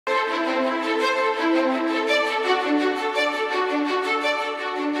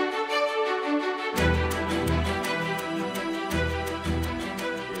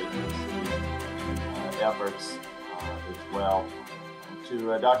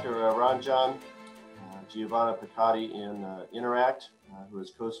Dr. Ranjan Giovanna Picotti in Interact, who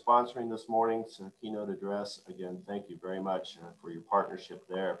is co-sponsoring this morning's keynote address. Again, thank you very much for your partnership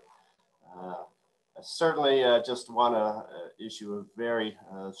there. I certainly just want to issue a very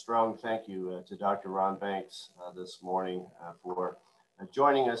strong thank you to Dr. Ron Banks this morning for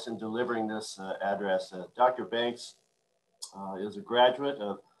joining us in delivering this address. Dr. Banks is a graduate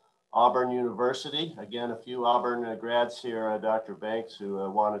of Auburn University. Again, a few Auburn grads here, Dr. Banks, who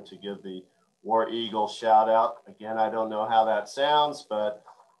wanted to give the War Eagle shout out. Again, I don't know how that sounds, but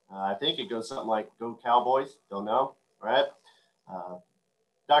I think it goes something like "Go Cowboys." Don't know, right?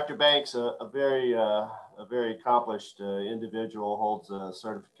 Dr. Banks, a very accomplished individual, holds a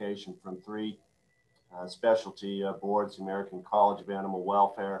certification from three specialty boards: the American College of Animal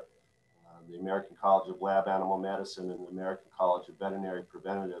Welfare, the American College of Lab Animal Medicine, and the American College of Veterinary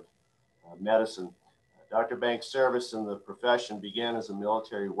Preventative Medicine. Dr. Banks' service in the profession began as a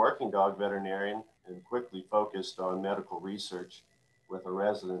military working dog veterinarian and quickly focused on medical research with a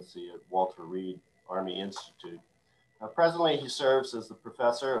residency at Walter Reed Army Institute. Presently, he serves as the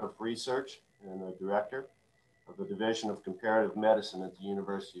professor of research and the director of the Division of Comparative Medicine at the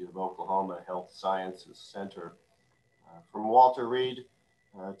University of Oklahoma Health Sciences Center. From Walter Reed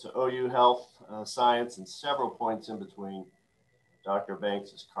to OU Health Science and several points in between, Dr.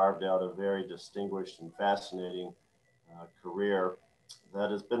 Banks has carved out a very distinguished and fascinating career that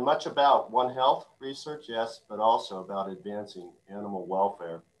has been much about One Health research, yes, but also about advancing animal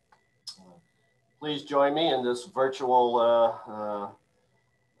welfare. Please join me in this virtual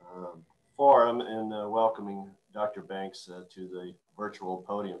forum in welcoming Dr. Banks to the virtual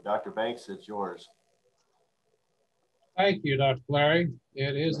podium. Dr. Banks, it's yours. Thank you, Dr. Clary.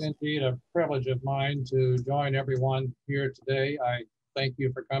 It is indeed a privilege of mine to join everyone here today. I thank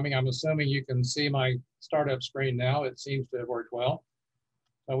you for coming. I'm assuming you can see my startup screen now. It seems to have worked well.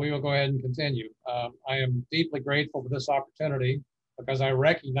 So we will go ahead and continue. I am deeply grateful for this opportunity because I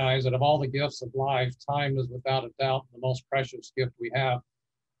recognize that of all the gifts of life, time is without a doubt the most precious gift we have.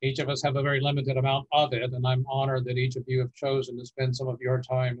 Each of us have a very limited amount of it, and I'm honored that each of you have chosen to spend some of your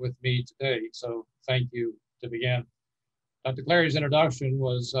time with me today. So thank you to begin. Dr. Clary's introduction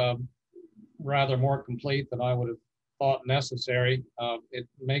was rather more complete than I would have thought necessary. It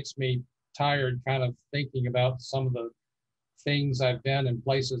makes me tired kind of thinking about some of the things I've been and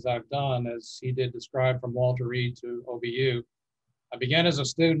places I've done, as he did describe from Walter Reed to OBU. I began as a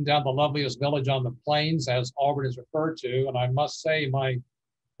student down the loveliest village on the plains, as Auburn is referred to, and I must say my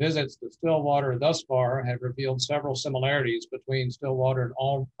visits to Stillwater thus far have revealed several similarities between Stillwater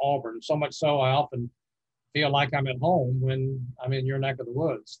and Auburn, so much so I often feel like I'm at home when I'm in your neck of the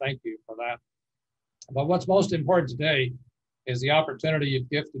woods. Thank you for that. But what's most important today is the opportunity you've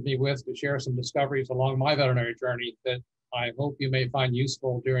gifted me with to share some discoveries along my veterinary journey that I hope you may find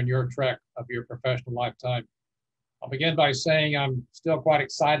useful during your trek of your professional lifetime. I'll begin by saying I'm still quite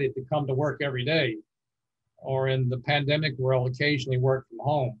excited to come to work every day, or in the pandemic world, occasionally work from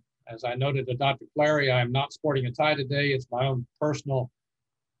home. As I noted to Dr. Clary, I'm not sporting a tie today. It's my own personal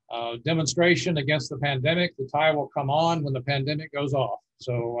demonstration against the pandemic. The tie will come on when the pandemic goes off.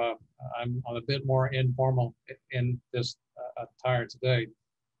 So I'm a bit more informal in this attire today.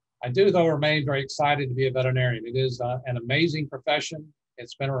 I do, though, remain very excited to be a veterinarian. It is an amazing profession.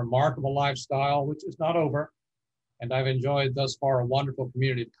 It's been a remarkable lifestyle, which is not over. And I've enjoyed thus far a wonderful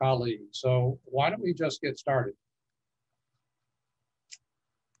community of colleagues. So why don't we just get started?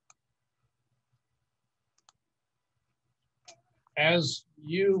 As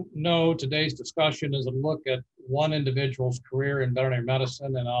you know, today's discussion is a look at one individual's career in veterinary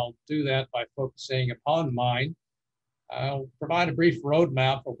medicine, and I'll do that by focusing upon mine. I'll provide a brief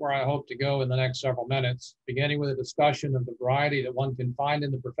roadmap of where I hope to go in the next several minutes, beginning with a discussion of the variety that one can find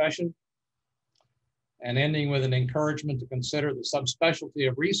in the profession, and ending with an encouragement to consider the subspecialty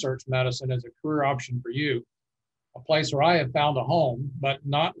of research medicine as a career option for you, a place where I have found a home, but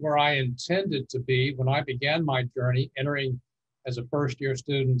not where I intended to be when I began my journey entering as a first-year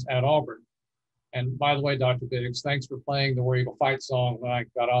student at Auburn. And by the way, Dr. Biggs, thanks for playing the War Eagle Fight song when I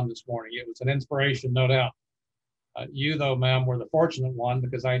got on this morning. It was an inspiration, no doubt. You, though, ma'am, were the fortunate one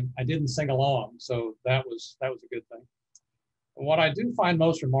because I didn't sing along, so that was a good thing. What I do find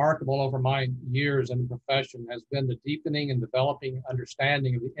most remarkable over my years in the profession has been the deepening and developing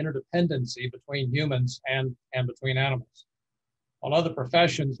understanding of the interdependency between humans and between animals. While other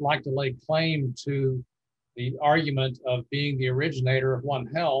professions like to lay claim to the argument of being the originator of One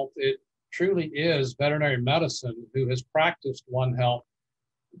Health, it truly is veterinary medicine who has practiced One Health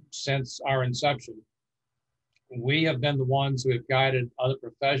since our inception. We have been the ones who have guided other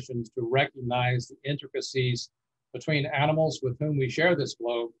professions to recognize the intricacies between animals with whom we share this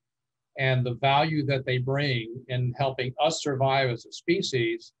globe and the value that they bring in helping us survive as a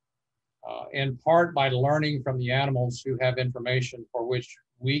species, in part by learning from the animals who have information for which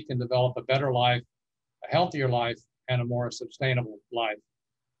we can develop a better life, a healthier life, and a more sustainable life.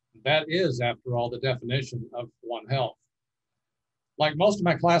 That is, after all, the definition of One Health. Like most of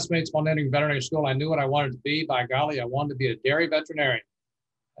my classmates while entering veterinary school, I knew what I wanted to be. By golly, I wanted to be a dairy veterinarian.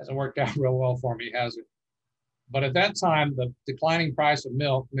 Hasn't worked out real well for me, has it? But at that time, the declining price of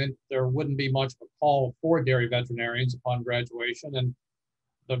milk meant there wouldn't be much of a call for dairy veterinarians upon graduation. And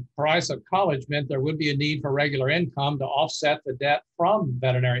the price of college meant there would be a need for regular income to offset the debt from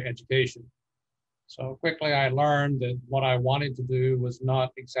veterinary education. So quickly I learned that what I wanted to do was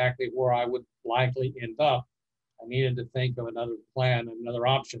not exactly where I would likely end up. I needed to think of another plan, another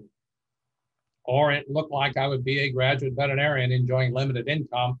option. Or it looked like I would be a graduate veterinarian enjoying limited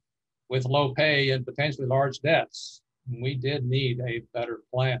income with low pay and potentially large debts. We did need a better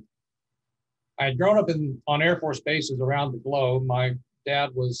plan. I had grown up on Air Force bases around the globe. My dad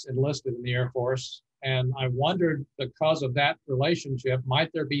was enlisted in the Air Force, and I wondered, because of that relationship, might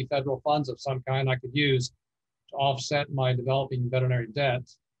there be federal funds of some kind I could use to offset my developing veterinary debt?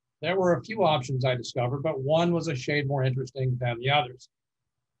 There were a few options I discovered, but one was a shade more interesting than the others.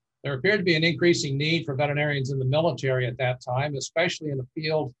 There appeared to be an increasing need for veterinarians in the military at that time, especially in a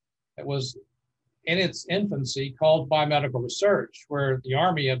field that was in its infancy called biomedical research, where the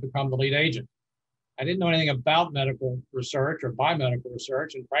Army had become the lead agent. I didn't know anything about medical research or biomedical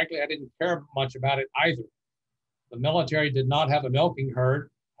research, and frankly, I didn't care much about it either. The military did not have a milking herd,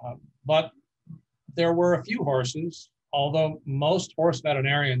 but there were a few horses, although most horse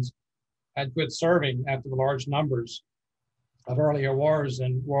veterinarians had quit serving after the large numbers of earlier wars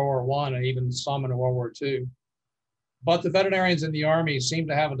in World War I and even some in World War II. But the veterinarians in the Army seemed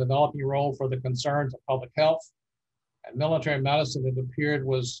to have a developing role for the concerns of public health, and military medicine, it appeared,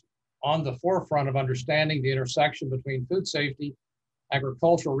 was on the forefront of understanding the intersection between food safety,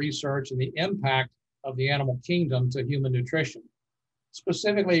 agricultural research, and the impact of the animal kingdom to human nutrition,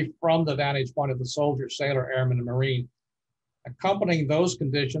 specifically from the vantage point of the soldier, sailor, airman, and marine. Accompanying those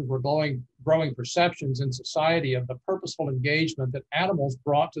conditions were growing perceptions in society of the purposeful engagement that animals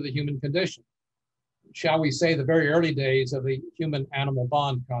brought to the human condition. Shall we say, the very early days of the human-animal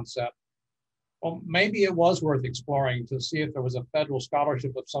bond concept. Well, maybe it was worth exploring to see if there was a federal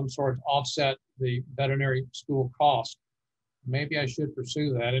scholarship of some sort to offset the veterinary school cost. Maybe I should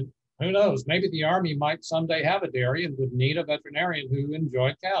pursue that. And who knows, maybe the Army might someday have a dairy and would need a veterinarian who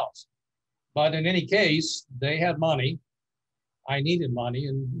enjoyed cows. But in any case, they had money. I needed money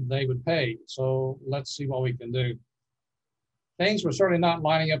and they would pay. So let's see what we can do. Things were certainly not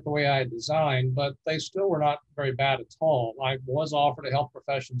lining up the way I had designed, but they still were not very bad at all. I was offered a health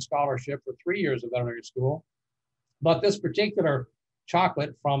profession scholarship for 3 years of veterinary school, but this particular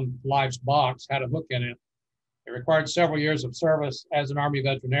chocolate from Life's Box had a hook in it. It required several years of service as an Army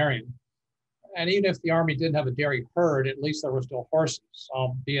veterinarian. And even if the Army didn't have a dairy herd, at least there were still horses,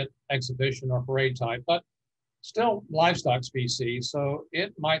 albeit exhibition or parade type, but still livestock species, so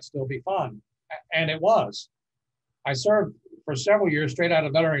it might still be fun. And it was. I served for several years straight out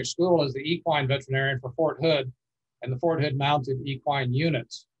of veterinary school as the equine veterinarian for Fort Hood and the Fort Hood Mounted Equine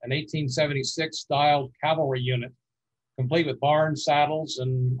Units, an 1876 styled cavalry unit, complete with barns, saddles,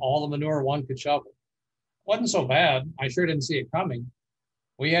 and all the manure one could shovel. Wasn't so bad. I sure didn't see it coming.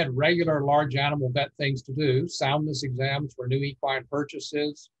 We had regular large animal vet things to do, soundness exams for new equine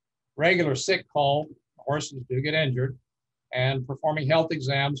purchases, regular sick call, horses do get injured, and performing health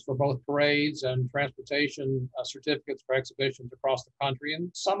exams for both parades and transportation certificates for exhibitions across the country, and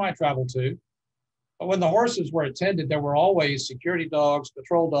some I traveled to. But when the horses were attended, there were always security dogs,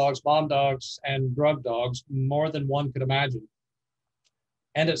 patrol dogs, bomb dogs, and drug dogs, more than one could imagine.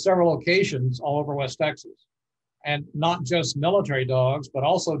 And at several locations all over West Texas. And not just military dogs, but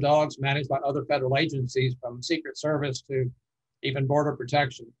also dogs managed by other federal agencies, from Secret Service to even Border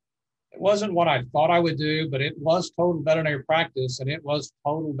Protection. It wasn't what I thought I would do, but it was total veterinary practice, and it was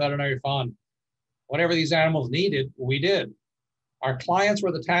total veterinary fun. Whatever these animals needed, we did. Our clients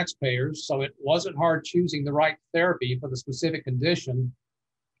were the taxpayers, so it wasn't hard choosing the right therapy for the specific condition,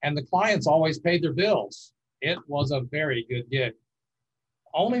 and the clients always paid their bills. It was a very good gig.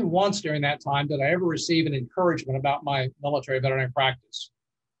 Only once during that time did I ever receive an encouragement about my military veterinary practice.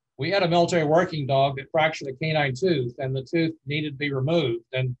 We had a military working dog that fractured a canine tooth, and the tooth needed to be removed.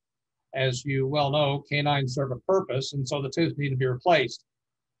 And as you well know, canines serve a purpose, and so the tooth needed to be replaced.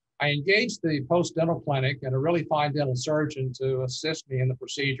 I engaged the post-dental clinic and a really fine dental surgeon to assist me in the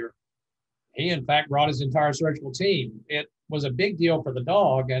procedure. He, in fact, brought his entire surgical team. It was a big deal for the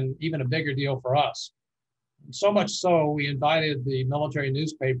dog and even a bigger deal for us. So much so, we invited the military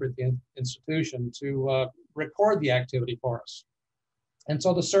newspaper at the institution to record the activity for us. And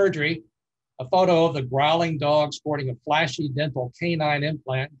so the surgery, a photo of the growling dog sporting a flashy dental canine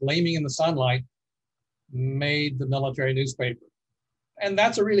implant gleaming in the sunlight, made the military newspaper. And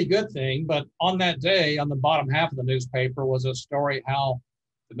that's a really good thing. But on that day, on the bottom half of the newspaper was a story how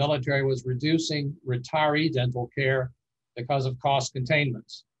the military was reducing retiree dental care because of cost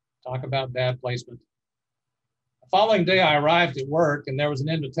containments. Talk about bad placement. The following day, I arrived at work and there was an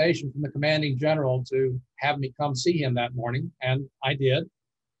invitation from the commanding general to have me come see him that morning. And I did.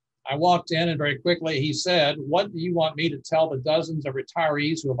 I walked in and very quickly he said, "What do you want me to tell the dozens of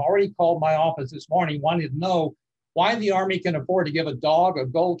retirees who have already called my office this morning wanting to know why the Army can afford to give a dog a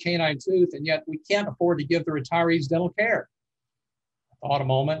gold canine tooth and yet we can't afford to give the retirees dental care?" I thought a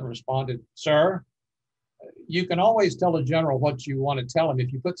moment and responded, "Sir, you can always tell a general what you want to tell him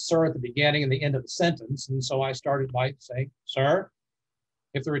if you put sir at the beginning and the end of the sentence." And so I started by saying, "Sir,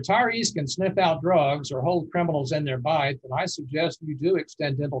 if the retirees can sniff out drugs or hold criminals in their bite, then I suggest you do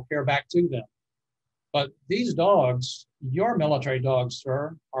extend dental care back to them. But these dogs, your military dogs,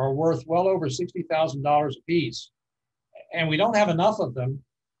 sir, are worth well over $60,000 a piece. And we don't have enough of them.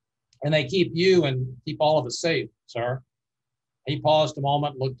 And they keep you and keep all of us safe, sir." He paused a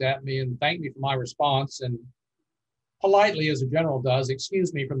moment, looked at me and thanked me for my response and politely, as a general does,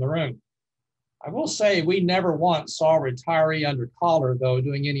 excused me from the room. I will say we never once saw a retiree under collar, though,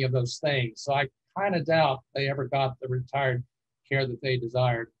 doing any of those things. So I kind of doubt they ever got the retired care that they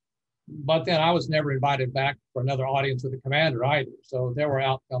desired. But then I was never invited back for another audience with the commander either. So there were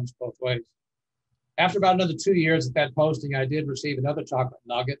outcomes both ways. After about another 2 years at that posting, I did receive another chocolate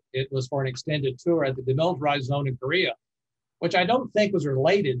nugget. It was for an extended tour at the demilitarized zone in Korea, which I don't think was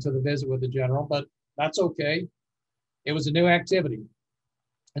related to the visit with the general, but that's okay. It was a new activity.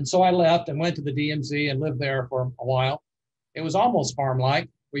 And so I left and went to the DMZ and lived there for a while. It was almost farm-like.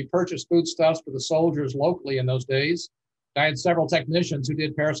 We purchased foodstuffs for the soldiers locally in those days. I had several technicians who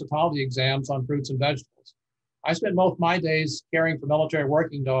did parasitology exams on fruits and vegetables. I spent most of my days caring for military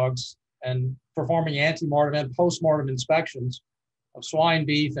working dogs and performing ante-mortem and post-mortem inspections of swine,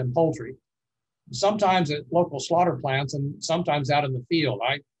 beef, and poultry, sometimes at local slaughter plants and sometimes out in the field.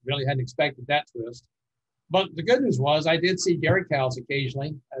 I really hadn't expected that twist. But the good news was I did see dairy cows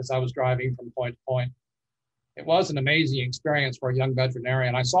occasionally as I was driving from point to point. It was an amazing experience for a young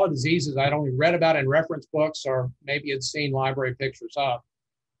veterinarian. I saw diseases I'd only read about in reference books or maybe had seen library pictures of.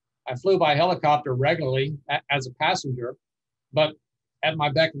 I flew by helicopter regularly as a passenger, but at my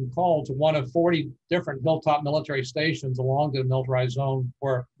beck and call to one of 40 different hilltop military stations along the militarized zone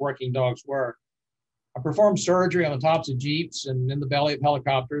where working dogs were. I performed surgery on the tops of jeeps and in the belly of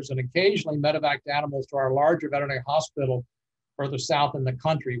helicopters and occasionally medevaced animals to our larger veterinary hospital further south in the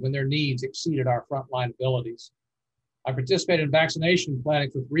country when their needs exceeded our frontline abilities. I participated in vaccination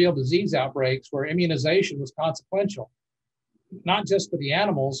clinics with real disease outbreaks where immunization was consequential, not just for the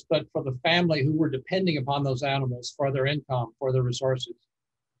animals, but for the family who were depending upon those animals for their income, for their resources.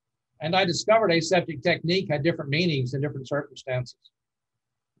 And I discovered aseptic technique had different meanings in different circumstances.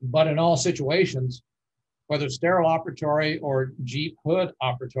 But in all situations, whether sterile operatory or jeep hood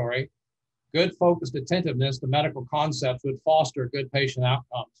operatory, good focused attentiveness to medical concepts would foster good patient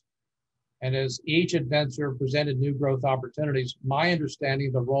outcomes. And as each adventure presented new growth opportunities, my understanding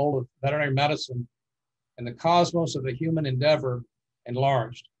of the role of veterinary medicine in the cosmos of the human endeavor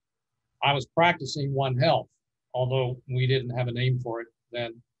enlarged. I was practicing One Health, although we didn't have a name for it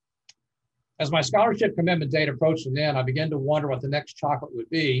then. As my scholarship commitment date approached an end, I began to wonder what the next chocolate would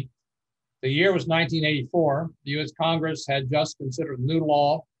be. The year was 1984. The U.S. Congress had just considered a new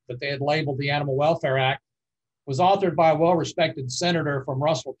law that they had labeled the Animal Welfare Act. It was authored by a well-respected senator from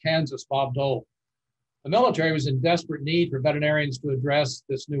Russell, Kansas, Bob Dole. The military was in desperate need for veterinarians to address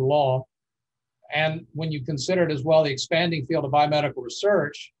this new law. And when you consider it as well the expanding field of biomedical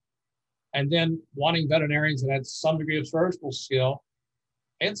research, and then wanting veterinarians that had some degree of surgical skill,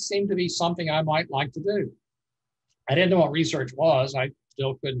 it seemed to be something I might like to do. I didn't know what research was. I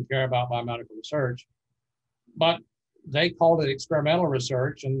still couldn't care about biomedical research, but they called it experimental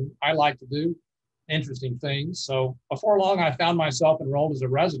research, and I like to do interesting things. So before long, I found myself enrolled as a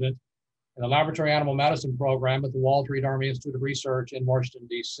resident in the laboratory animal medicine program at the Walter Reed Army Institute of Research in Washington,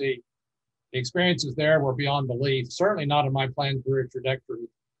 D.C. The experiences there were beyond belief, certainly not in my planned career trajectory,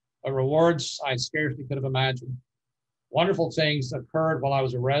 but rewards I scarcely could have imagined. Wonderful things occurred while I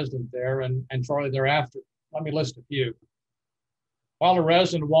was a resident there and shortly thereafter. Let me list a few. While a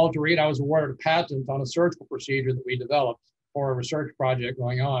resident of Walter Reed, I was awarded a patent on a surgical procedure that we developed for a research project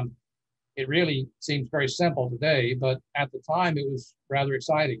going on. It really seems very simple today, but at the time it was rather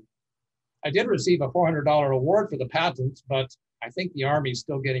exciting. I did receive a $400 award for the patent, but I think the Army is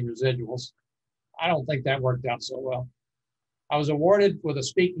still getting residuals. I don't think that worked out so well. I was awarded with a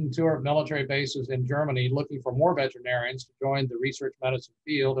speaking tour of military bases in Germany, looking for more veterinarians to join the research medicine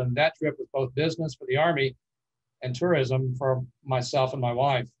field. And that trip was both business for the Army and tourism for myself and my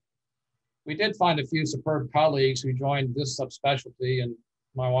wife. We did find a few superb colleagues who joined this subspecialty, and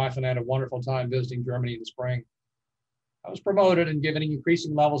my wife and I had a wonderful time visiting Germany in the spring. I was promoted and given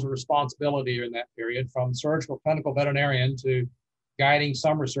increasing levels of responsibility in that period, from surgical clinical veterinarian to guiding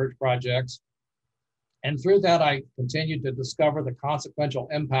some research projects. And through that, I continued to discover the consequential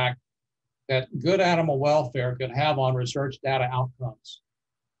impact that good animal welfare could have on research data outcomes.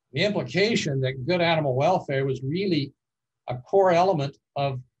 The implication that good animal welfare was really a core element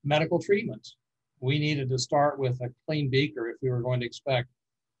of medical treatment. We needed to start with a clean beaker if we were going to expect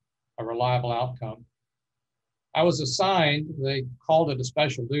a reliable outcome. I was assigned, they called it a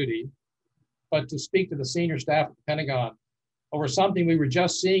special duty, but to speak to the senior staff at the Pentagon over something we were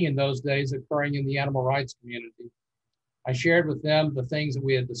just seeing in those days occurring in the animal rights community. I shared with them the things that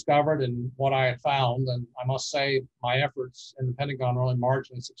we had discovered and what I had found, and I must say my efforts in the Pentagon were only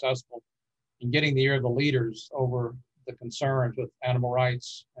marginally successful in getting the ear of the leaders over the concerns with animal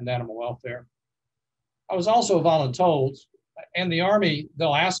rights and animal welfare. I was also voluntold, and the Army,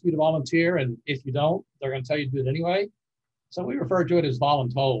 they'll ask you to volunteer, and if you don't, they're going to tell you to do it anyway. So we refer to it as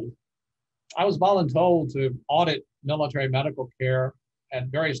voluntold. I was voluntold to audit military medical care at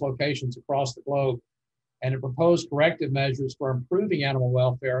various locations across the globe and to propose corrective measures for improving animal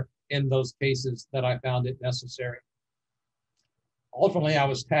welfare in those cases that I found it necessary. Ultimately, I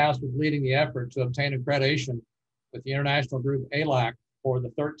was tasked with leading the effort to obtain accreditation with the international group ALAC for the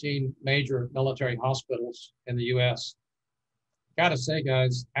 13 major military hospitals in the US. Gotta say,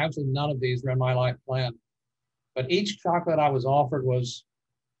 guys, absolutely none of these were in my life plan, but each chocolate I was offered was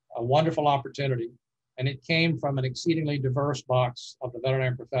a wonderful opportunity, and it came from an exceedingly diverse box of the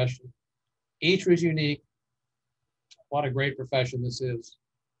veterinary profession. Each was unique. What a great profession this is.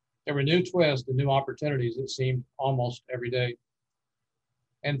 There were new twists and new opportunities, it seemed, almost every day.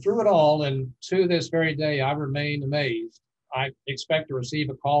 And through it all, and to this very day, I remain amazed. I expect to receive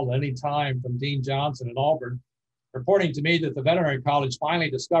a call at any time from Dean Johnson at Auburn, reporting to me that the veterinary college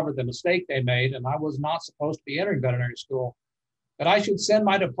finally discovered the mistake they made, and I was not supposed to be entering veterinary school, that I should send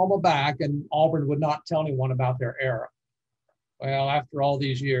my diploma back, and Auburn would not tell anyone about their error. Well, after all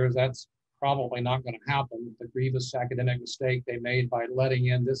these years, that's probably not going to happen. The grievous academic mistake they made by letting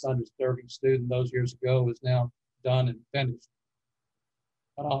in this undeserving student those years ago is now done and finished.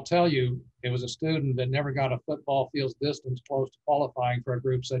 But I'll tell you, it was a student that never got a football field's distance close to qualifying for a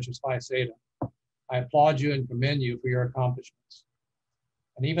group such as Phi Zeta. I applaud you and commend you for your accomplishments.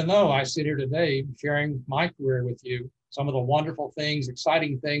 And even though I sit here today sharing my career with you, some of the wonderful things,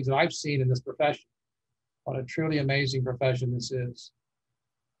 exciting things that I've seen in this profession, what a truly amazing profession this is.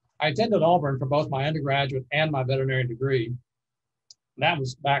 I attended Auburn for both my undergraduate and my veterinary degree. That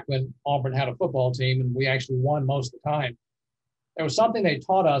was back when Auburn had a football team and we actually won most of the time. There was something they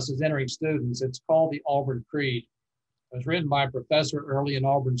taught us as entering students. It's called the Auburn Creed. It was written by a professor early in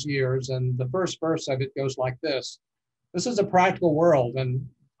Auburn's years, and the first verse of it goes like this. This is a practical world, and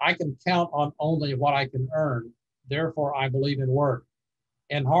I can count on only what I can earn. Therefore, I believe in work,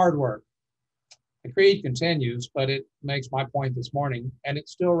 in hard work. The creed continues, but it makes my point this morning, and it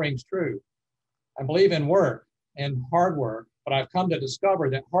still rings true. I believe in work and hard work, but I've come to discover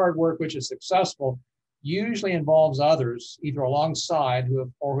that hard work which is successful usually involves others, either alongside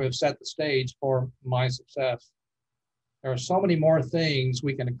who have set the stage for my success. There are so many more things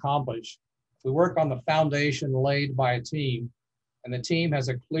we can accomplish if we work on the foundation laid by a team, and the team has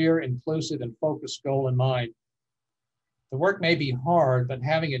a clear, inclusive, and focused goal in mind. The work may be hard, but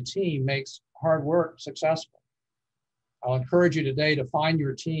having a team makes hard work successful. I'll encourage you today to find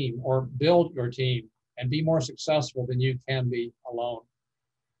your team or build your team and be more successful than you can be alone.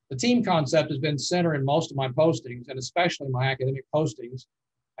 The team concept has been center in most of my postings, and especially my academic postings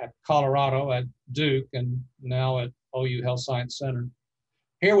at Colorado, at Duke, and now at OU Health Science Center.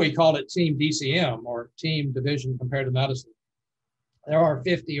 Here we call it Team DCM, or Team Division Comparative Medicine. There are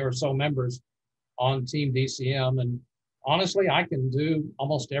 50 or so members on Team DCM, and honestly, I can do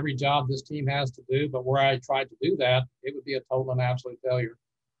almost every job this team has to do, but where I tried to do that, it would be a total and absolute failure.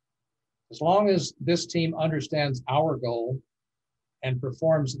 As long as this team understands our goal and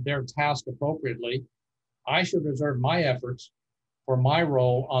performs their task appropriately, I should reserve my efforts for my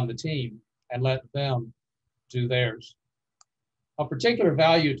role on the team and let them do theirs. Of particular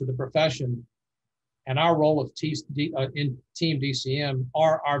value to the profession and our role of in Team DCM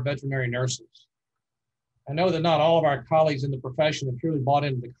are our veterinary nurses. I know that not all of our colleagues in the profession have truly bought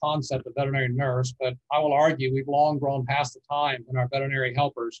into the concept of veterinary nurse, but I will argue we've long grown past the time when our veterinary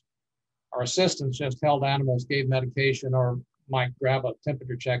helpers, our assistants, just held animals, gave medication, or might grab a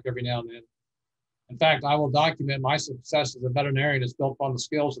temperature check every now and then. In fact, I will document my success as a veterinarian is built on the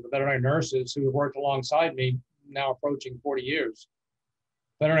skills of the veterinary nurses who have worked alongside me, now approaching 40 years.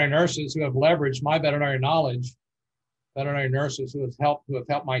 Veterinary nurses who have leveraged my veterinary knowledge, veterinary nurses who have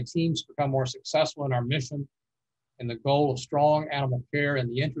helped my teams become more successful in our mission and the goal of strong animal care in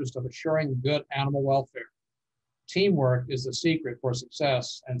the interest of assuring good animal welfare. Teamwork is the secret for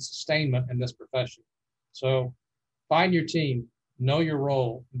success and sustainment in this profession. So find your team, know your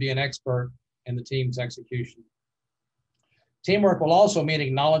role, and be an expert in the team's execution. Teamwork will also mean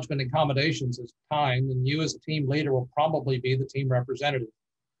acknowledgement and accommodations as time, and you as a team leader will probably be the team representative.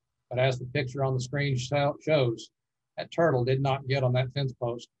 But as the picture on the screen shows, that turtle did not get on that fence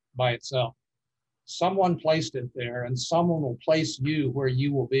post by itself. Someone placed it there, and someone will place you where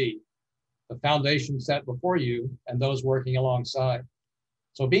you will be. The foundation set before you and those working alongside.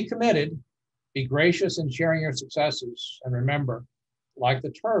 So be committed, be gracious in sharing your successes, and remember, like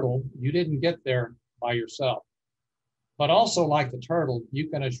the turtle, you didn't get there by yourself. But also like the turtle, you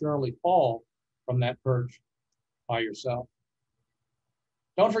can assuredly fall from that perch by yourself.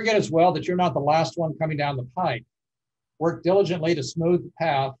 Don't forget as well that you're not the last one coming down the pike. Work diligently to smooth the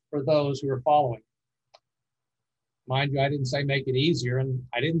path for those who are following. Mind you, I didn't say make it easier, and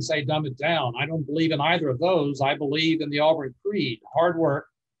I didn't say dumb it down. I don't believe in either of those. I believe in the Auburn Creed, hard work,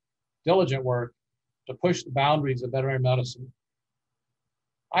 diligent work to push the boundaries of veterinary medicine.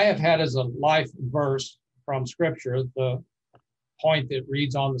 I have had as a life verse from Scripture the point that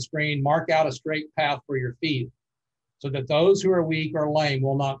reads on the screen, mark out a straight path for your feet so that those who are weak or lame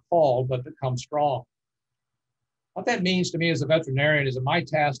will not fall, but become strong. What that means to me as a veterinarian is that my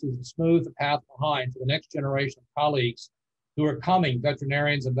task is to smooth the path behind for the next generation of colleagues who are coming,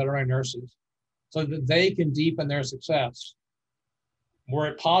 veterinarians and veterinary nurses, so that they can deepen their success. Were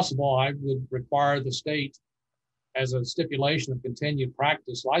it possible, I would require the state, as a stipulation of continued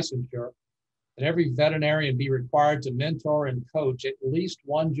practice licensure, that every veterinarian be required to mentor and coach at least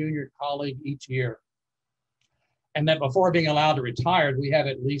one junior colleague each year. And that before being allowed to retire, we have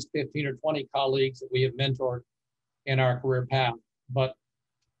at least 15 or 20 colleagues that we have mentored in our career path. But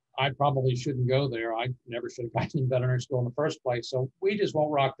I probably shouldn't go there. I never should have gotten in veterinary school in the first place. So we just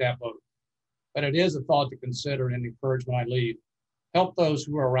won't rock that boat. But it is a thought to consider and encourage when I leave. Help those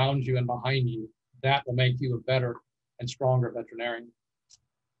who are around you and behind you. That will make you a better and stronger veterinarian.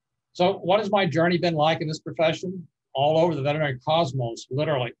 So what has my journey been like in this profession? All over the veterinary cosmos,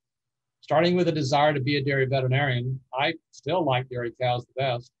 literally. Starting with a desire to be a dairy veterinarian, I still like dairy cows the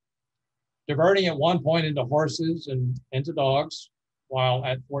best. Diverting at one point into horses and into dogs while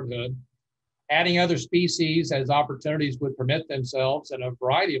at Fort Hood. Adding other species as opportunities would permit themselves in a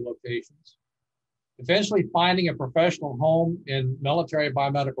variety of locations. Eventually finding a professional home in military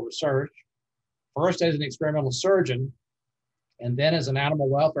biomedical research, first as an experimental surgeon, and then as an animal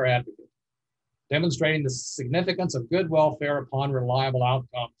welfare advocate, demonstrating the significance of good welfare upon reliable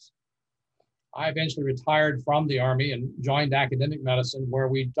outcomes. I eventually retired from the Army and joined academic medicine, where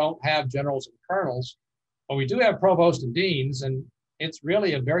we don't have generals and colonels, but we do have provosts and deans, and it's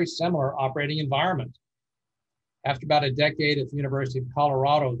really a very similar operating environment. After about a decade at the University of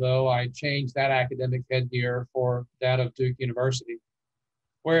Colorado, though, I changed that academic headgear for that of Duke University.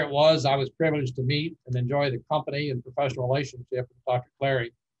 Where it was, I was privileged to meet and enjoy the company and professional relationship with Dr.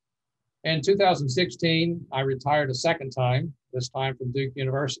 Clary. In 2016, I retired a second time, this time from Duke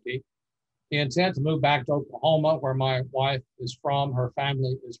University. The intent to move back to Oklahoma, where my wife is from, her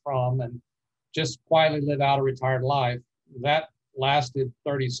family is from, and just quietly live out a retired life. That lasted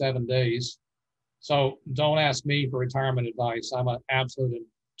 37 days. So don't ask me for retirement advice. I'm an absolute and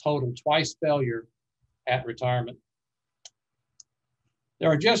total twice failure at retirement.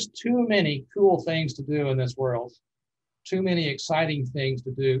 There are just too many cool things to do in this world, too many exciting things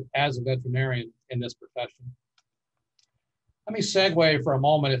to do as a veterinarian in this profession. Let me segue for a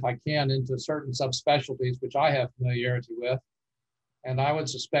moment, if I can, into certain subspecialties which I have familiarity with, and I would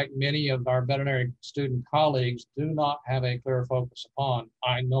suspect many of our veterinary student colleagues do not have a clear focus upon.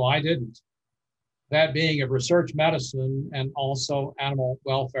 I know I didn't. That being of research medicine and also animal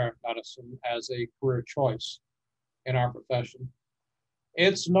welfare medicine as a career choice in our profession.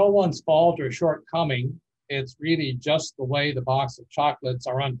 It's no one's fault or shortcoming. It's really just the way the box of chocolates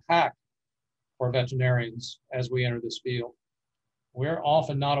are unpacked for veterinarians as we enter this field. We're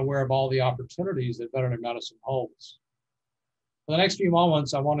often not aware of all the opportunities that veterinary medicine holds. For the next few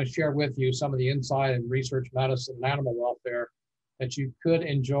moments, I want to share with you some of the insight in research medicine and animal welfare that you could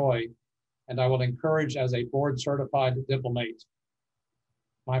enjoy and I will encourage as a board-certified diplomate.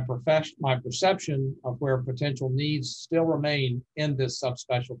 My perception of where potential needs still remain in this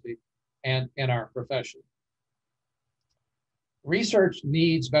subspecialty and in our profession. Research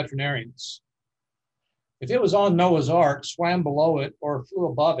needs veterinarians. If it was on Noah's Ark, swam below it, or flew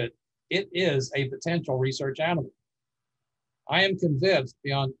above it, it is a potential research animal. I am convinced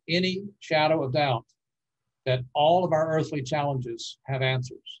beyond any shadow of doubt that all of our earthly challenges have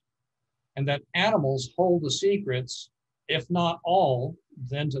answers, and that animals hold the secrets, if not all,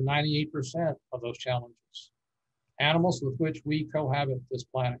 then to 98% of those challenges. Animals with which we cohabit this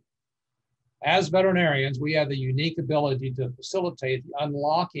planet. As veterinarians, we have the unique ability to facilitate the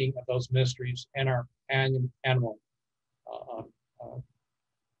unlocking of those mysteries in our animal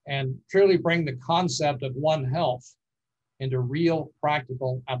and truly bring the concept of One Health into real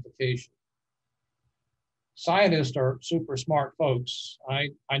practical application. Scientists are super smart folks.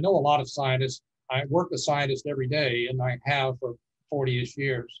 I know a lot of scientists. I work with scientists every day, and I have for 40-ish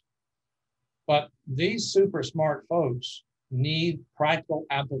years. But these super smart folks need practical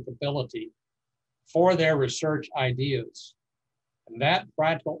applicability for their research ideas. And that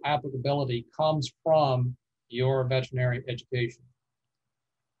practical applicability comes from your veterinary education.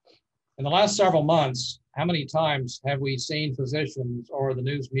 In the last several months, how many times have we seen physicians or the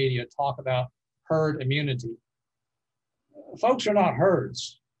news media talk about herd immunity? Folks are not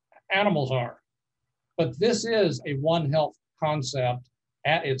herds, animals are. But this is a One Health concept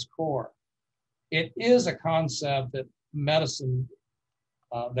at its core. It is a concept that medicine,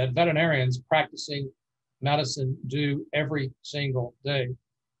 that veterinarians practicing medicine do every single day.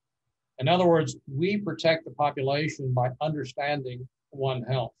 In other words, we protect the population by understanding One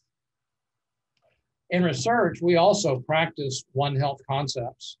Health. In research, we also practice One Health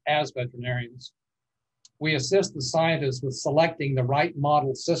concepts as veterinarians. We assist the scientists with selecting the right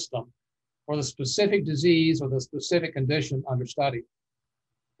model system for the specific disease or the specific condition under study.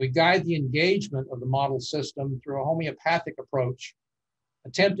 We guide the engagement of the model system through a homeopathic approach,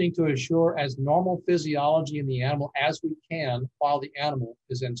 attempting to assure as normal physiology in the animal as we can while the animal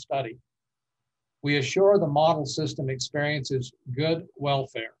is in study. We assure the model system experiences good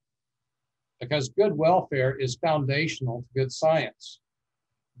welfare, because good welfare is foundational to good science.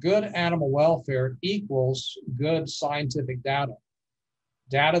 Good animal welfare equals good scientific data,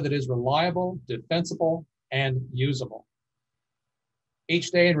 data that is reliable, defensible, and usable. Each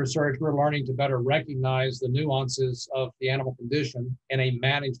day in research, we're learning to better recognize the nuances of the animal condition in a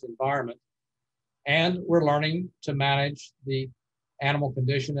managed environment. And we're learning to manage the animal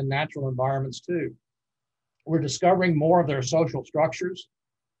condition in natural environments too. We're discovering more of their social structures.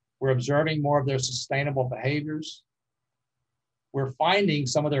 We're observing more of their sustainable behaviors. We're finding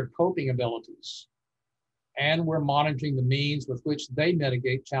some of their coping abilities. And we're monitoring the means with which they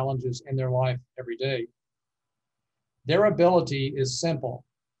mitigate challenges in their life every day. Their ability is simple.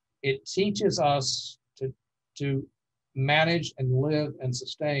 It teaches us to manage and live and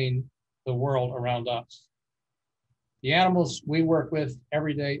sustain the world around us. The animals we work with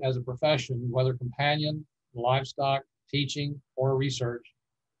every day as a profession, whether companion, livestock, teaching, or research,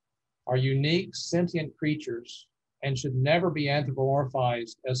 are unique sentient creatures and should never be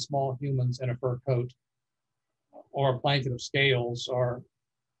anthropomorphized as small humans in a fur coat or a blanket of scales or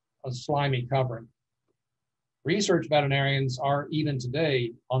a slimy covering. Research veterinarians are even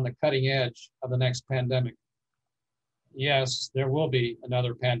today on the cutting edge of the next pandemic. Yes, there will be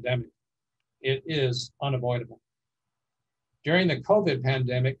another pandemic. It is unavoidable. During the COVID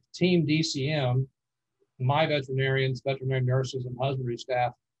pandemic, Team DCM, my veterinarians, veterinary nurses, and husbandry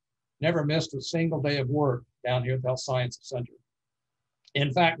staff never missed a single day of work down here at the Health Sciences Center.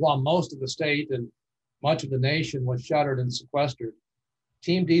 In fact, while most of the state and much of the nation was shuttered and sequestered,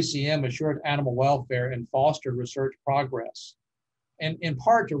 Team DCM assured animal welfare and fostered research progress, and in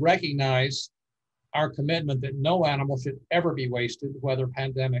part to recognize our commitment that no animal should ever be wasted, whether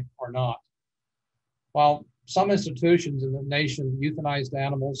pandemic or not. While some institutions in the nation euthanized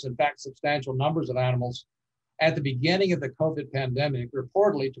animals, in fact, substantial numbers of animals, at the beginning of the COVID pandemic,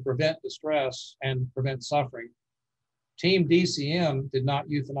 reportedly to prevent distress and prevent suffering, Team DCM did not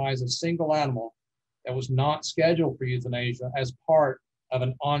euthanize a single animal that was not scheduled for euthanasia as part of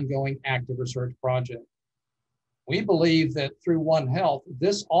an ongoing active research project. We believe that through One Health,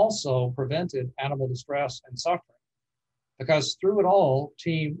 this also prevented animal distress and suffering, because through it all,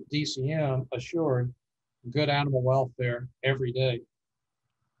 Team DCM assured good animal welfare every day.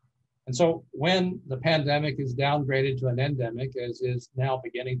 And so when the pandemic is downgraded to an endemic, as is now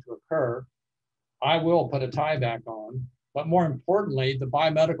beginning to occur, I will put a tie back on. But more importantly, the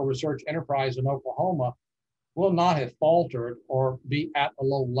biomedical research enterprise in Oklahoma will not have faltered or be at a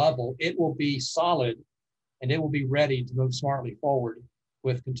low level. It will be solid, and it will be ready to move smartly forward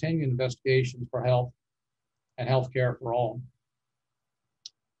with continuing investigations for health and healthcare for all.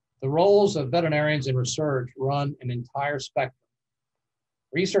 The roles of veterinarians in research run an entire spectrum.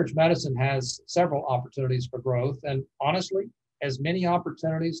 Research medicine has several opportunities for growth, and honestly, as many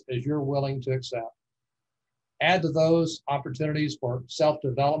opportunities as you're willing to accept. Add to those opportunities for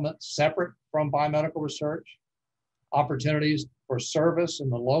self-development separate from biomedical research, opportunities for service in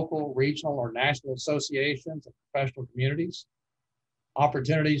the local, regional, or national associations and professional communities,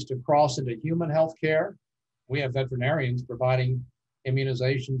 opportunities to cross into human health care. We have veterinarians providing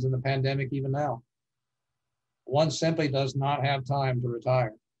immunizations in the pandemic even now. One simply does not have time to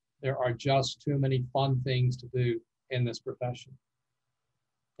retire. There are just too many fun things to do in this profession.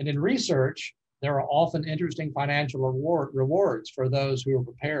 And in research, there are often interesting financial rewards for those who are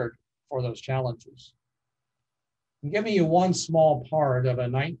prepared for those challenges. I'm giving you one small part of a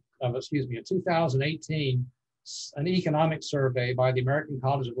 2018 an economic survey by the American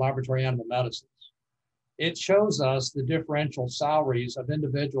College of Laboratory Animal Medicine. It shows us the differential salaries of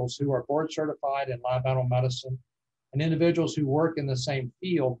individuals who are board certified in lab animal medicine and individuals who work in the same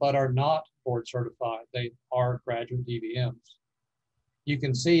field but are not board certified. They are graduate DVMs. You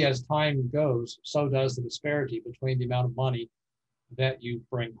can see as time goes, so does the disparity between the amount of money that you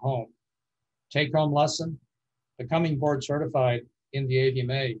bring home. Take home lesson, becoming board certified in the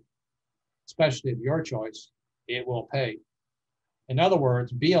AVMA, especially of your choice, it will pay. In other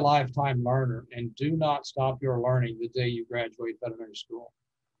words, be a lifetime learner and do not stop your learning the day you graduate veterinary school.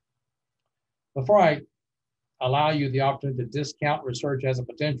 Before I allow you the opportunity to discount research as a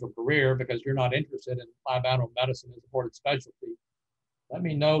potential career because you're not interested in lab animal medicine as a boarded specialty, let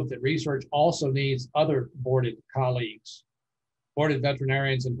me note that research also needs other boarded colleagues, boarded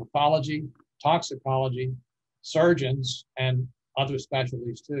veterinarians in pathology, toxicology, surgeons, and other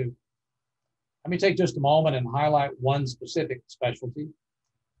specialties too. Let me take just a moment and highlight one specific specialty.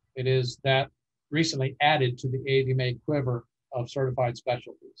 It is that recently added to the AVMA quiver of certified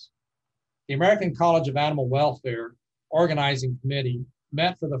specialties. The American College of Animal Welfare Organizing Committee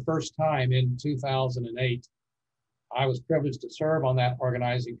met for the first time in 2008. I was privileged to serve on that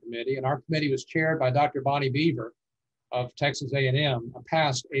organizing committee, and our committee was chaired by Dr. Bonnie Beaver of Texas A&M, a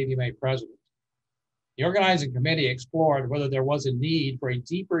past AVMA president. The organizing committee explored whether there was a need for a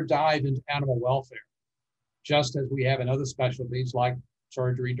deeper dive into animal welfare, just as we have in other specialties like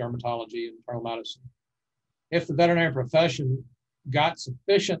surgery, dermatology, and internal medicine. If the veterinary profession got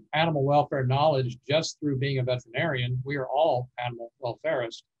sufficient animal welfare knowledge just through being a veterinarian, we are all animal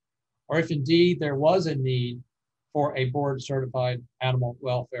welfarists, or if indeed there was a need for a board certified animal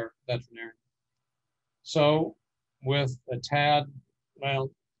welfare veterinarian. So with a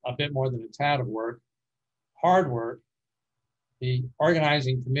bit more than a tad of work, hard work, the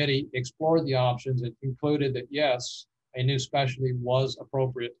organizing committee explored the options and concluded that yes, a new specialty was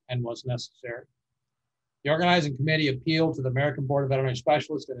appropriate and was necessary. The organizing committee appealed to the American Board of Veterinary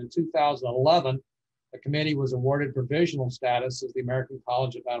Specialists, and in 2011, the committee was awarded provisional status as the American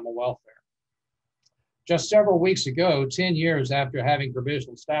College of Animal Welfare. Just several weeks ago, 10 years after having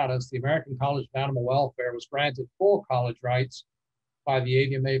provisional status, the American College of Animal Welfare was granted full college rights by the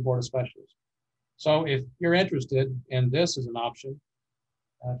AVMA Board of Specialists. So if you're interested in this as an option,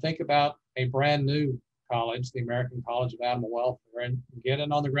 think about a brand new college, the American College of Animal Welfare, and get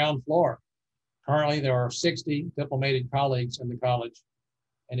in on the ground floor. Currently, there are 60 diplomated colleagues in the college,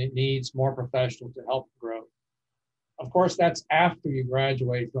 and it needs more professionals to help grow. Of course, that's after you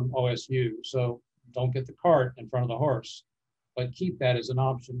graduate from OSU, so don't get the cart in front of the horse, but keep that as an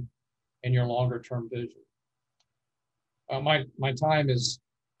option in your longer-term vision. My time is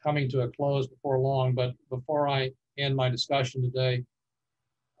coming to a close before long, but before I end my discussion today,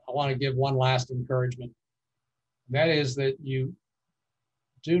 I want to give one last encouragement. That is that you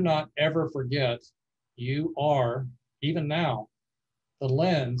do not ever forget you are, even now, the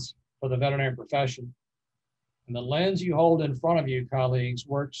lens for the veterinary profession. And the lens you hold in front of you, colleagues,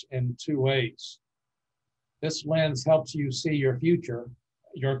 works in two ways. This lens helps you see your future,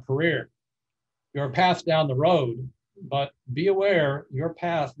 your career, your path down the road, but be aware your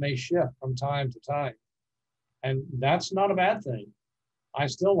path may shift from time to time. And that's not a bad thing. I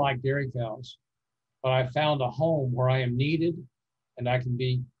still like dairy cows, but I found a home where I am needed and I can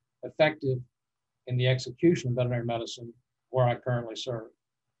be effective in the execution of veterinary medicine where I currently serve.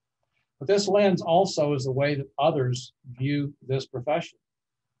 But this lens also is the way that others view this profession.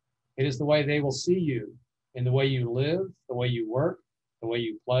 It is the way they will see you in the way you live, the way you work, the way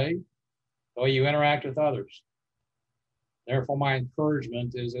you play, the way you interact with others. Therefore, my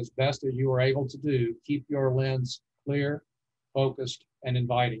encouragement is, as best as you are able to do, keep your lens clear, focused, and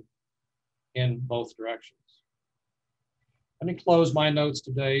inviting in both directions. Let me close my notes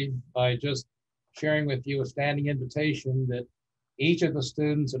today by just sharing with you a standing invitation that each of the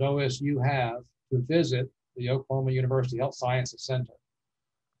students at OSU have to visit the Oklahoma University Health Sciences Center.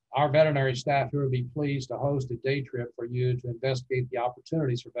 Our veterinary staff here would be pleased to host a day trip for you to investigate the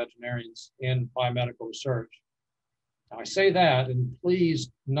opportunities for veterinarians in biomedical research. Now, I say that, and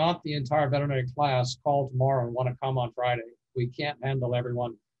please, not the entire veterinary class call tomorrow and want to come on Friday. We can't handle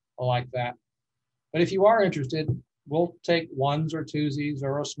everyone like that. But if you are interested, we'll take ones or twosies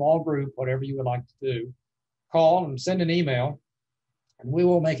or a small group, whatever you would like to do. Call and send an email, and we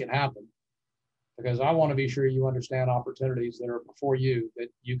will make it happen, because I want to be sure you understand opportunities that are before you that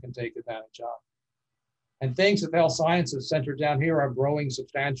you can take advantage of. And things at the Health Sciences Center down here are growing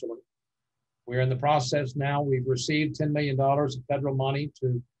substantially. We're in the process now. We've received $10 million of federal money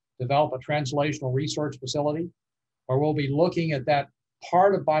to develop a translational research facility, where we'll be looking at that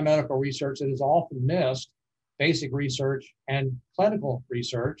part of biomedical research that is often missed, basic research and clinical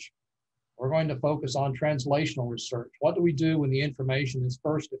research. We're going to focus on translational research. What do we do when the information is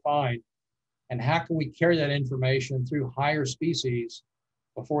first defined? And how can we carry that information through higher species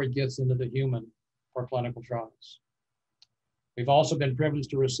before it gets into the human for clinical trials? We've also been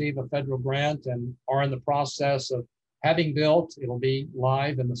privileged to receive a federal grant and are in the process of having built, it'll be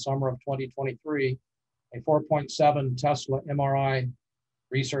live in the summer of 2023, a 4.7 Tesla MRI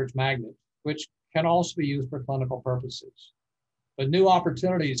research magnet, which can also be used for clinical purposes. But new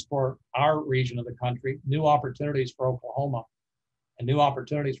opportunities for our region of the country, new opportunities for Oklahoma, and new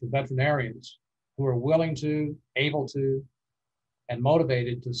opportunities for veterinarians who are willing to, able to, and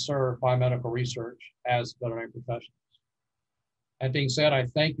motivated to serve biomedical research as veterinary professionals. That being said, I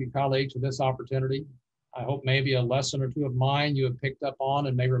thank you, colleagues, for this opportunity. I hope maybe a lesson or two of mine you have picked up on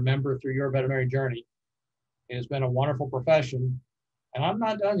and may remember through your veterinary journey. It has been a wonderful profession, and I'm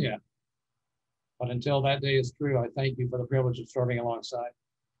not done yet. But until that day is true, I thank you for the privilege of serving alongside.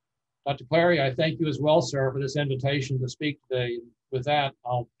 Dr. Clary, I thank you as well, sir, for this invitation to speak today. With that,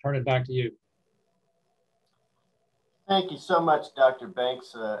 I'll turn it back to you. Thank you so much, Dr.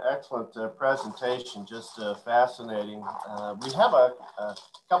 Banks. Excellent presentation, just fascinating. We have a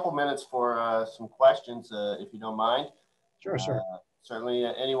couple minutes for some questions, if you don't mind. Sure, sir. Certainly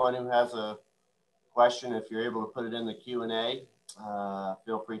anyone who has a question, if you're able to put it in the Q&A,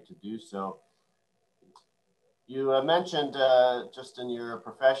 feel free to do so. You mentioned just in your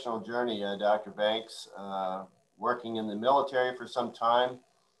professional journey, Dr. Banks, working in the military for some time,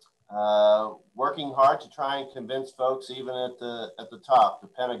 working hard to try and convince folks, even at the top, the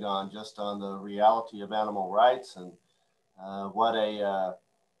Pentagon, just on the reality of animal rights and what an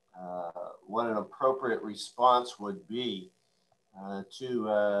appropriate response would be to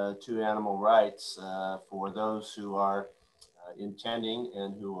animal rights for those who are intending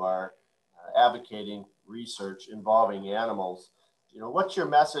and who are advocating research involving animals. You know, what's your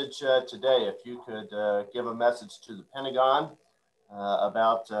message today? If you could give a message to the Pentagon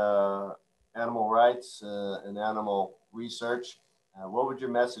about animal rights and animal research, what would your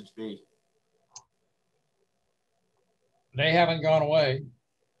message be? They haven't gone away.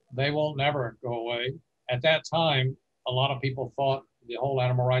 They will never go away. At that time, a lot of people thought the whole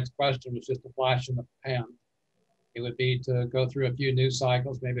animal rights question was just a flash in the pan. It would be to go through a few news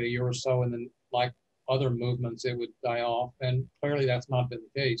cycles, maybe a year or so, and then, like other movements, it would die off. And clearly that's not been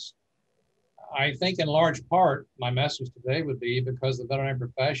the case. I think in large part, my message today would be because the veterinary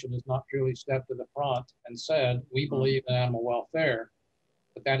profession has not truly stepped to the front and said, we believe in animal welfare,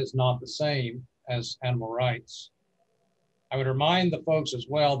 but that is not the same as animal rights. I would remind the folks as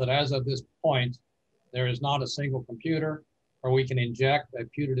well that as of this point, there is not a single computer where we can inject a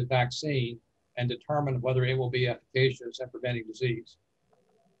putative vaccine and determine whether it will be efficacious at preventing disease.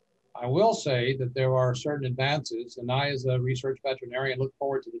 I will say that there are certain advances, and I, as a research veterinarian, look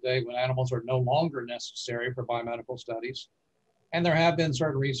forward to the day when animals are no longer necessary for biomedical studies. And there have been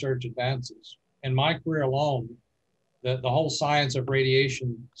certain research advances. In my career alone, the whole science of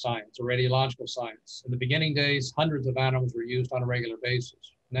radiation science or radiological science, in the beginning days, hundreds of animals were used on a regular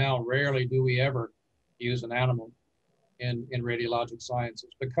basis. Now, rarely do we ever use an animal in radiologic sciences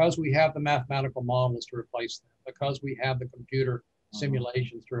because we have the mathematical models to replace them, because we have the computer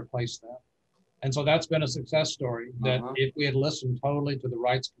simulations to replace that. And so that's been a success story that if we had listened totally to the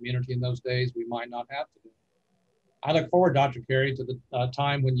rights community in those days, we might not have to. I look forward, Dr. Carey, to the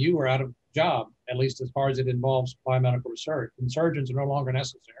time when you were out of job, at least as far as it involves biomedical research, and surgeons are no longer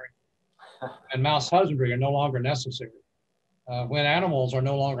necessary and mouse husbandry are no longer necessary. when animals are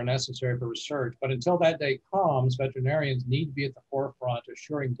no longer necessary for research. But until that day comes, veterinarians need to be at the forefront,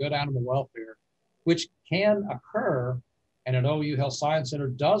 assuring good animal welfare, which can occur, and at OU Health Science Center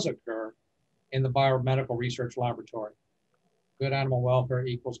does occur, in the biomedical research laboratory. Good animal welfare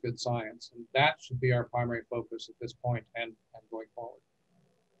equals good science. And that should be our primary focus at this point and going forward.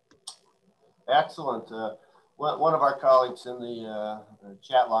 Excellent. One of our colleagues in the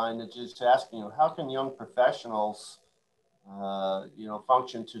chat line is just asking, how can young professionals,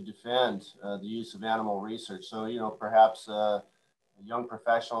 function to defend the use of animal research? So, perhaps young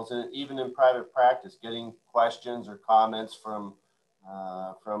professionals, and even in private practice, getting questions or comments from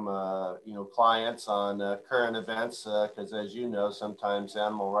clients on current events, because as you know, sometimes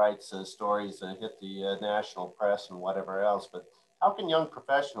animal rights stories hit the national press and whatever else. But how can young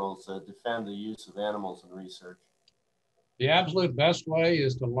professionals defend the use of animals in research? The absolute best way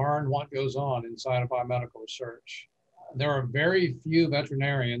is to learn what goes on inside of biomedical research. There are very few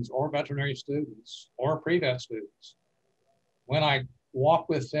veterinarians or veterinary students or pre-vet students. When I walk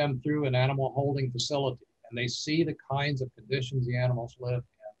with them through an animal holding facility and they see the kinds of conditions the animals live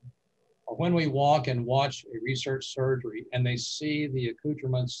in, or when we walk and watch a research surgery and they see the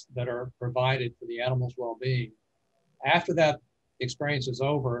accoutrements that are provided for the animal's well-being, after that experience is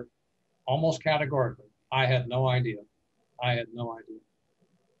over, almost categorically, I had no idea. I had no idea.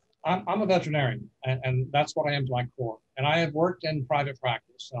 I'm a veterinarian, and that's what I am to my core. And I have worked in private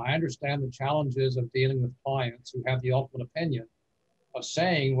practice, and I understand the challenges of dealing with clients who have the ultimate opinion of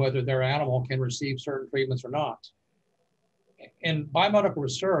saying whether their animal can receive certain treatments or not. In biomedical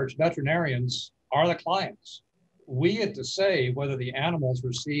research, veterinarians are the clients. We get to say whether the animals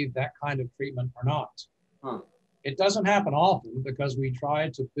receive that kind of treatment or not. It doesn't happen often because we try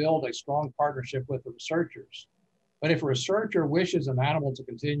to build a strong partnership with the researchers. But if a researcher wishes an animal to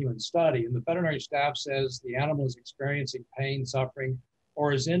continue in study and the veterinary staff says the animal is experiencing pain, suffering,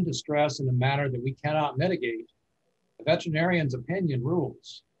 or is in distress in a manner that we cannot mitigate, the veterinarian's opinion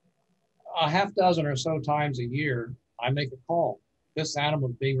rules. A half dozen or so times a year, I make a call. This animal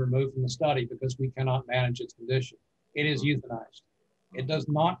is being removed from the study because we cannot manage its condition. It is euthanized. It does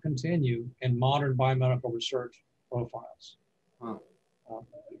not continue in modern biomedical research profiles.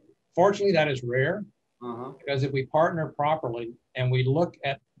 Fortunately, that is rare. Because if we partner properly and we look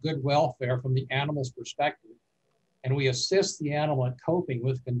at good welfare from the animal's perspective, and we assist the animal in coping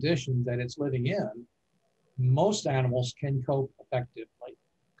with conditions that it's living in, most animals can cope effectively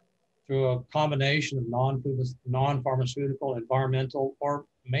through a combination of non-pharmaceutical, environmental, or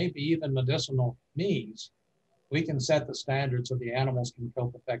maybe even medicinal means. We can set the standards so the animals can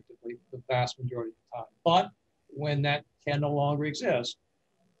cope effectively the vast majority of the time. But when that can no longer exist,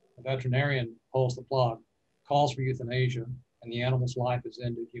 the veterinarian pulls the plug, calls for euthanasia, and the animal's life is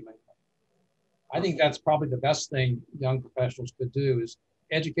ended humanely. I think that's probably the best thing young professionals could do is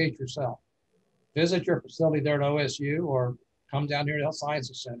educate yourself. Visit your facility there at OSU or come down here to Health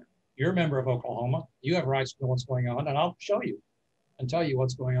Sciences Center. You're a member of Oklahoma. You have rights to know what's going on, and I'll show you and tell you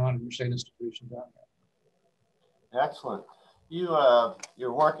what's going on in your state institutions down there. Excellent. You're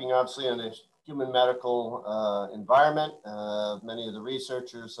working obviously in a human medical environment. Many of the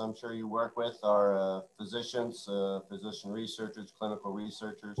researchers I'm sure you work with are physicians, physician researchers, clinical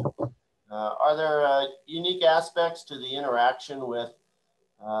researchers. Are there unique aspects to the interaction with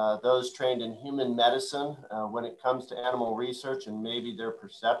those trained in human medicine when it comes to animal research and maybe their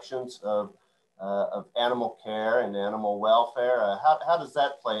perceptions of animal care and animal welfare? How does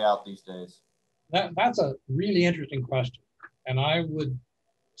that play out these days? That's a really interesting question. And I would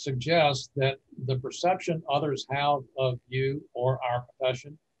suggest that the perception others have of you or our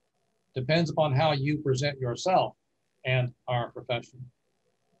profession depends upon how you present yourself and our profession.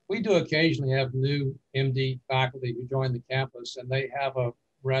 We do occasionally have new MD faculty who join the campus, and they have a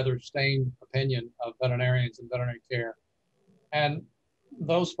rather stained opinion of veterinarians and veterinary care. And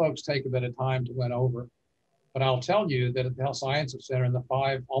those folks take a bit of time to win over. But I'll tell you that at the Health Sciences Center in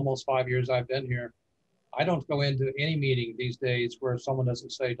the almost five years I've been here, I don't go into any meeting these days where someone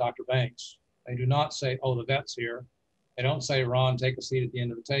doesn't say Dr. Banks. They do not say, oh, the vet's here. They don't say, Ron, take a seat at the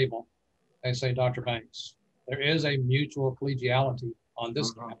end of the table. They say Dr. Banks. There is a mutual collegiality on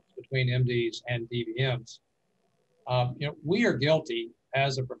this campus between MDs and DVMs. We are guilty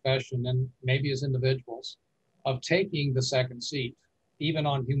as a profession and maybe as individuals of taking the second seat, even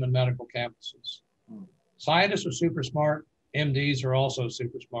on human medical campuses. Scientists are super smart. MDs are also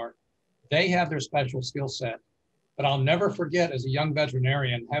super smart. They have their special skill set. But I'll never forget as a young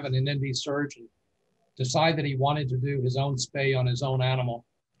veterinarian having an MD surgeon decide that he wanted to do his own spay on his own animal.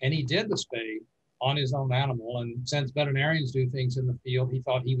 And he did the spay on his own animal. And since veterinarians do things in the field, he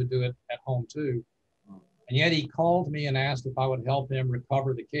thought he would do it at home too. And yet he called me and asked if I would help him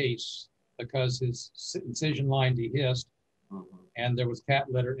recover the case because his incision line dehisced and there was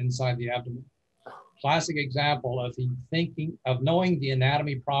cat litter inside the abdomen. Classic example of knowing the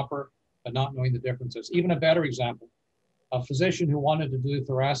anatomy proper, but not knowing the differences. Even a better example, a physician who wanted to do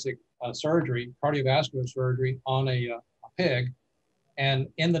thoracic surgery, cardiovascular surgery on a pig, and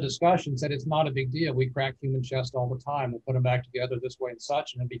in the discussion said, it's not a big deal. We crack human chest all the time. We'll put them back together this way and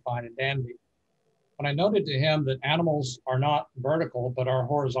such, and it'll be fine and dandy. When I noted to him that animals are not vertical, but are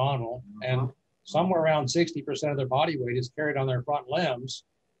horizontal, and somewhere around 60% of their body weight is carried on their front limbs,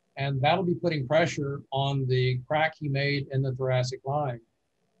 and that'll be putting pressure on the crack he made in the thoracic line.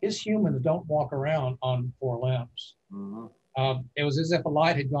 His humans don't walk around on 4 limbs. It was as if a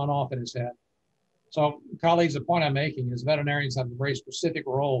light had gone off in his head. So, colleagues, the point I'm making is veterinarians have a very specific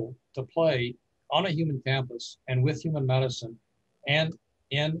role to play on a human campus and with human medicine and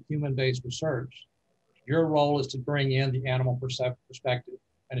in human-based research. Your role is to bring in the animal perspective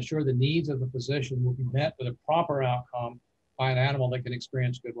and assure the needs of the physician will be met with a proper outcome by an animal that can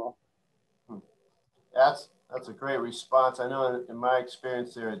experience good welfare. That's a great response. I know in my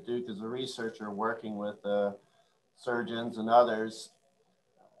experience there at Duke as a researcher working with surgeons and others,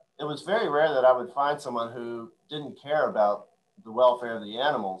 it was very rare that I would find someone who didn't care about the welfare of the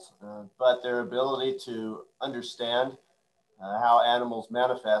animals, but their ability to understand how animals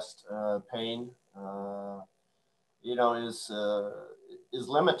manifest pain, is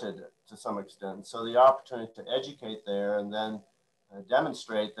limited to some extent. So the opportunity to educate there and then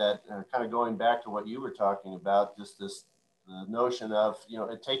demonstrate that, kind of going back to what you were talking about, just the notion of,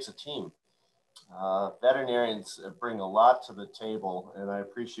 it takes a team. Veterinarians bring a lot to the table, and I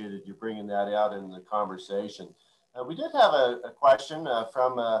appreciated you bringing that out in the conversation. We did have a question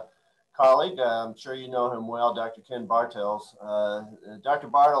from a colleague. I'm sure you know him well, Dr. Ken Bartels. Dr.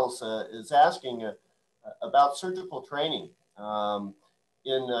 Bartels is asking about surgical training.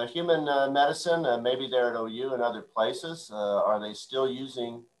 In human medicine, maybe they're at OU and other places, are they still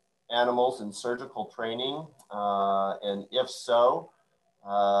using animals in surgical training? And if so,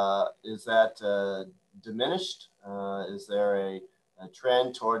 is that diminished? Is there a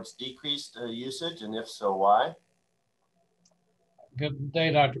trend towards decreased usage? And if so, why? Good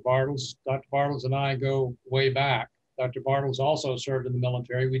day, Dr. Bartels. Dr. Bartels and I go way back. Dr. Bartels also served in the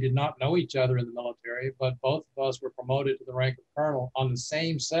military. We did not know each other in the military, but both of us were promoted to the rank of colonel on the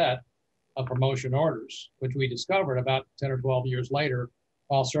same set of promotion orders, which we discovered about 10 or 12 years later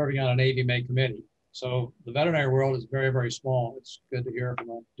while serving on a Navy May committee. So the veterinary world is very, very small. It's good to hear from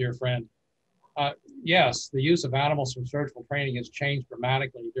a dear friend. Yes, the use of animals for surgical training has changed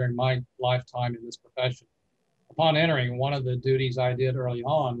dramatically during my lifetime in this profession. Upon entering, one of the duties I did early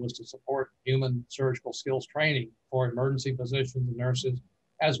on was to support human surgical skills training for emergency physicians and nurses,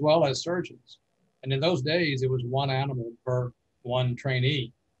 as well as surgeons. And in those days, it was 1 animal per 1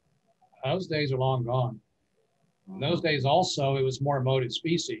 trainee. Those days are long gone. In those days also, it was more emotive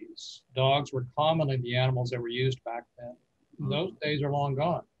species. Dogs were commonly the animals that were used back then. Those days are long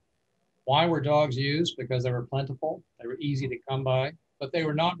gone. Why were dogs used? Because they were plentiful, they were easy to come by, but they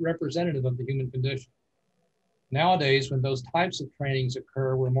were not representative of the human condition. Nowadays, when those types of trainings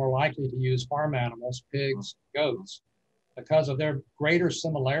occur, we're more likely to use farm animals, pigs, goats, because of their greater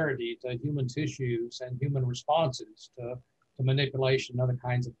similarity to human tissues and human responses to manipulation and other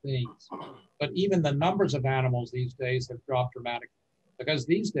kinds of things. But even the numbers of animals these days have dropped dramatically, because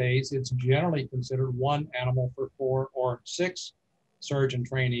these days it's generally considered 1 animal for 4 or 6 surgeon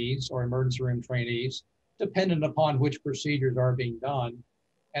trainees or emergency room trainees, dependent upon which procedures are being done.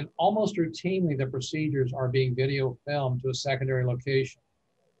 And almost routinely, the procedures are being video filmed to a secondary location.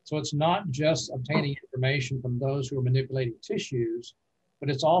 So it's not just obtaining information from those who are manipulating tissues, but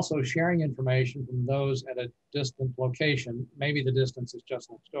it's also sharing information from those at a distant location. Maybe the distance is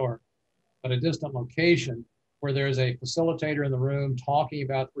just next door, but a distant location where there's a facilitator in the room talking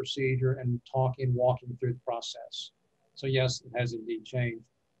about the procedure and walking through the process. So yes, it has indeed changed.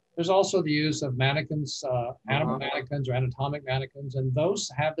 There's also the use of mannequins, animal mannequins or anatomic mannequins, and those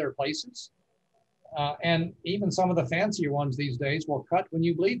have their places. And even some of the fancier ones these days will cut when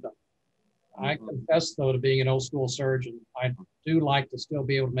you bleed them. I confess, though, to being an old school surgeon, I do like to still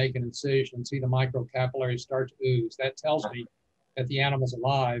be able to make an incision and see the microcapillaries start to ooze. That tells me that the animal's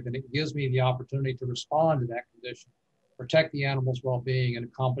alive, and it gives me the opportunity to respond to that condition, protect the animal's well-being, and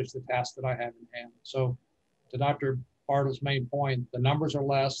accomplish the task that I have in hand. So to Dr. Bartels' main point, the numbers are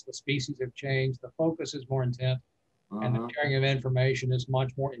less, the species have changed, the focus is more intent, and the sharing of information is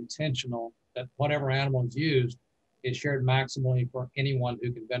much more intentional, that whatever animal is used is shared maximally for anyone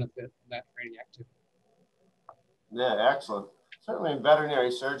who can benefit from that training activity. Yeah, excellent. Certainly in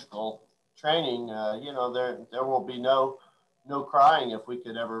veterinary surgical training, you know, there will be no crying if we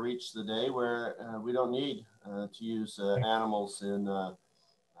could ever reach the day where we don't need to use animals in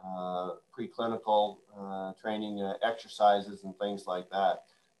preclinical training exercises and things like that.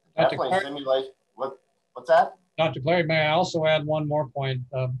 Definitely simulate. What's that? Dr. Clary, may I also add one more point?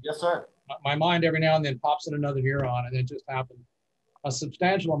 Yes, sir. My mind every now and then pops in another neuron, and it just happened. A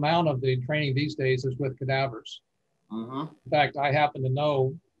substantial amount of the training these days is with cadavers. In fact, I happen to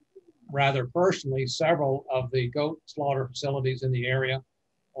know rather personally several of the goat slaughter facilities in the area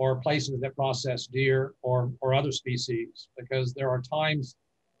or places that process deer or other species, because there are times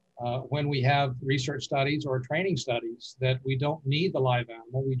when we have research studies or training studies that we don't need the live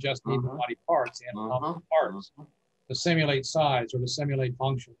animal, we just need the body parts, the anatomical parts, to simulate size or to simulate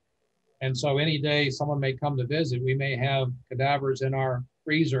function. And so any day someone may come to visit, we may have cadavers in our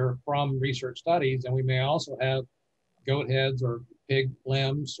freezer from research studies, and we may also have goat heads or pig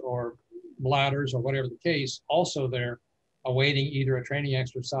limbs or bladders or whatever the case also there awaiting either a training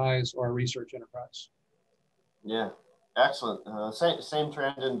exercise or a research enterprise. Yeah, excellent. Same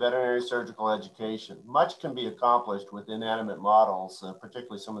trend in veterinary surgical education. Much can be accomplished with inanimate models,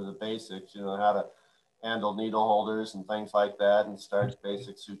 particularly some of the basics, you know, how to handle needle holders and things like that, and start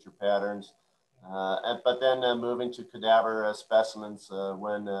basic suture patterns. But then moving to cadaver specimens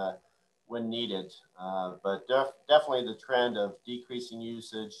when needed. But definitely the trend of decreasing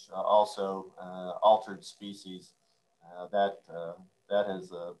usage, also altered species, that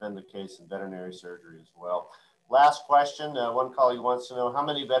has been the case in veterinary surgery as well. Last question, one colleague wants to know, how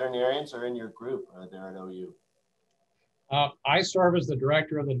many veterinarians are in your group there at OU? I serve as the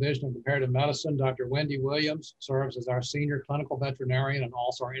director of the Division of Comparative Medicine. Dr. Wendy Williams serves as our senior clinical veterinarian and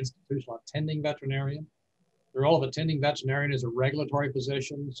also our institutional attending veterinarian. The role of attending veterinarian is a regulatory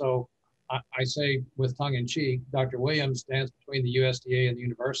position. So I say with tongue in cheek, Dr. Williams stands between the USDA and the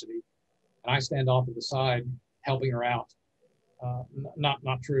university, and I stand off to the side helping her out.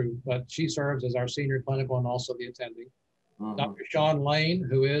 Not true, but she serves as our senior clinical and also the attending. Dr. Sean Lane,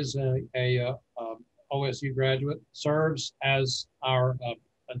 who is a OSU graduate, serves as our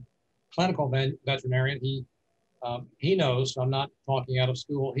clinical veterinarian. He knows, I'm not talking out of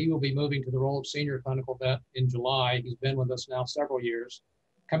school, he will be moving to the role of senior clinical vet in July. He's been with us now several years,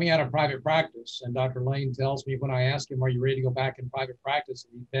 coming out of private practice. And Dr. Lane tells me when I ask him, are you ready to go back in private practice?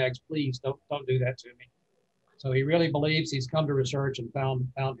 And he begs, please don't do that to me. So he really believes he's come to research and found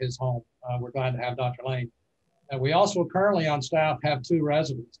his home. We're glad to have Dr. Lane. We also currently on staff have two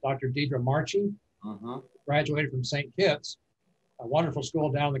residents, Dr. Deidre Marchie, graduated from St. Kitts, a wonderful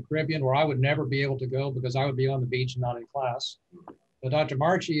school down in the Caribbean where I would never be able to go because I would be on the beach and not in class. But Dr.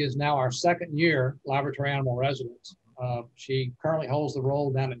 Marchie is now our second year laboratory animal resident. She currently holds the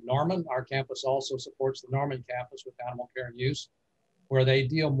role down at Norman. Our campus also supports the Norman campus with animal care and use, where they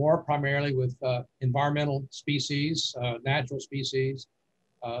deal more primarily with environmental species, natural species,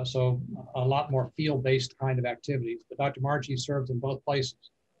 so a lot more field-based kind of activities. But Dr. Marchie serves in both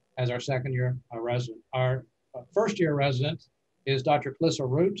places as our second year resident. Our first year resident is Dr. Calissa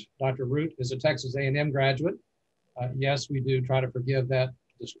Root. Dr. Root is a Texas A&M graduate. Yes, we do try to forgive that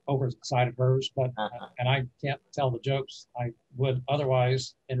just oversight of hers, but and I can't tell the jokes I would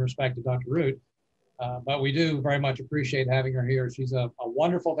otherwise in respect to Dr. Root. But we do very much appreciate having her here. She's a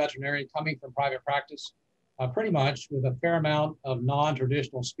wonderful veterinarian coming from private practice, pretty much with a fair amount of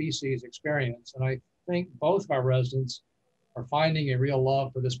non-traditional species experience. And I think both of our residents are finding a real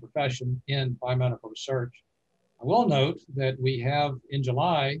love for this profession in biomedical research. I will note that we have in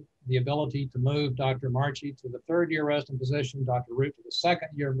July the ability to move Dr. Marchie to the third year resident position, Dr. Root to the second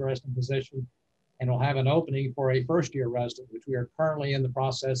year resident position, and we'll have an opening for a first year resident, which we are currently in the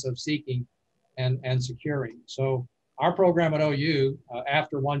process of seeking and securing. So our program at OU,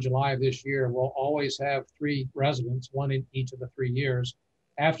 after 1 July of this year, will always have 3 residents, 1 in each of the 3 years.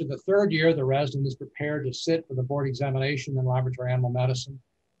 After the third year, the resident is prepared to sit for the board examination in laboratory animal medicine,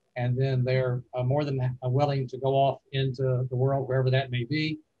 and then they're more than willing to go off into the world, wherever that may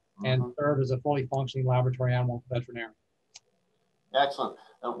be, and serve as a fully functioning laboratory animal veterinarian. Excellent.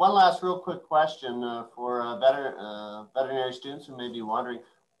 One last real quick question for veterinary students who may be wondering,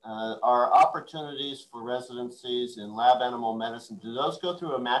 are opportunities for residencies in lab animal medicine, do those go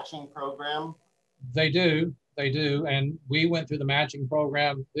through a matching program? They do. And we went through the matching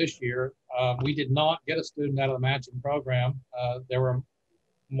program this year. We did not get a student out of the matching program. There were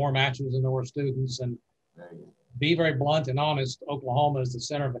more matches than there were students. And be very blunt and honest, Oklahoma is the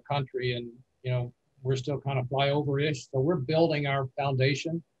center of the country, and you know we're still kind of flyover-ish. So we're building our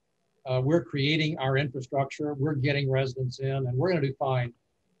foundation. We're creating our infrastructure. We're getting residents in, and we're going to do fine.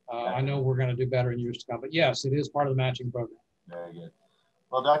 I know we're going to do better in years to come. But yes, it is part of the matching program. Very good.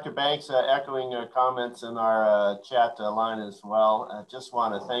 Well, Dr. Banks, echoing comments in our chat line as well. I just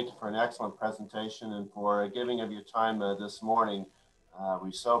want to thank you for an excellent presentation and for giving of your time this morning.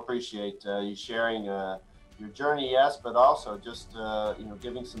 We so appreciate you sharing your journey, yes, but also just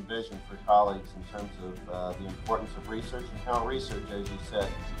giving some vision for colleagues in terms of the importance of research and how research, as you said,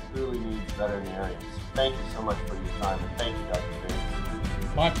 truly needs veterinarians. Thank you so much for your time, and thank you, Dr.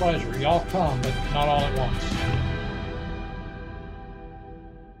 Banks. My pleasure. Y'all come, but not all at once.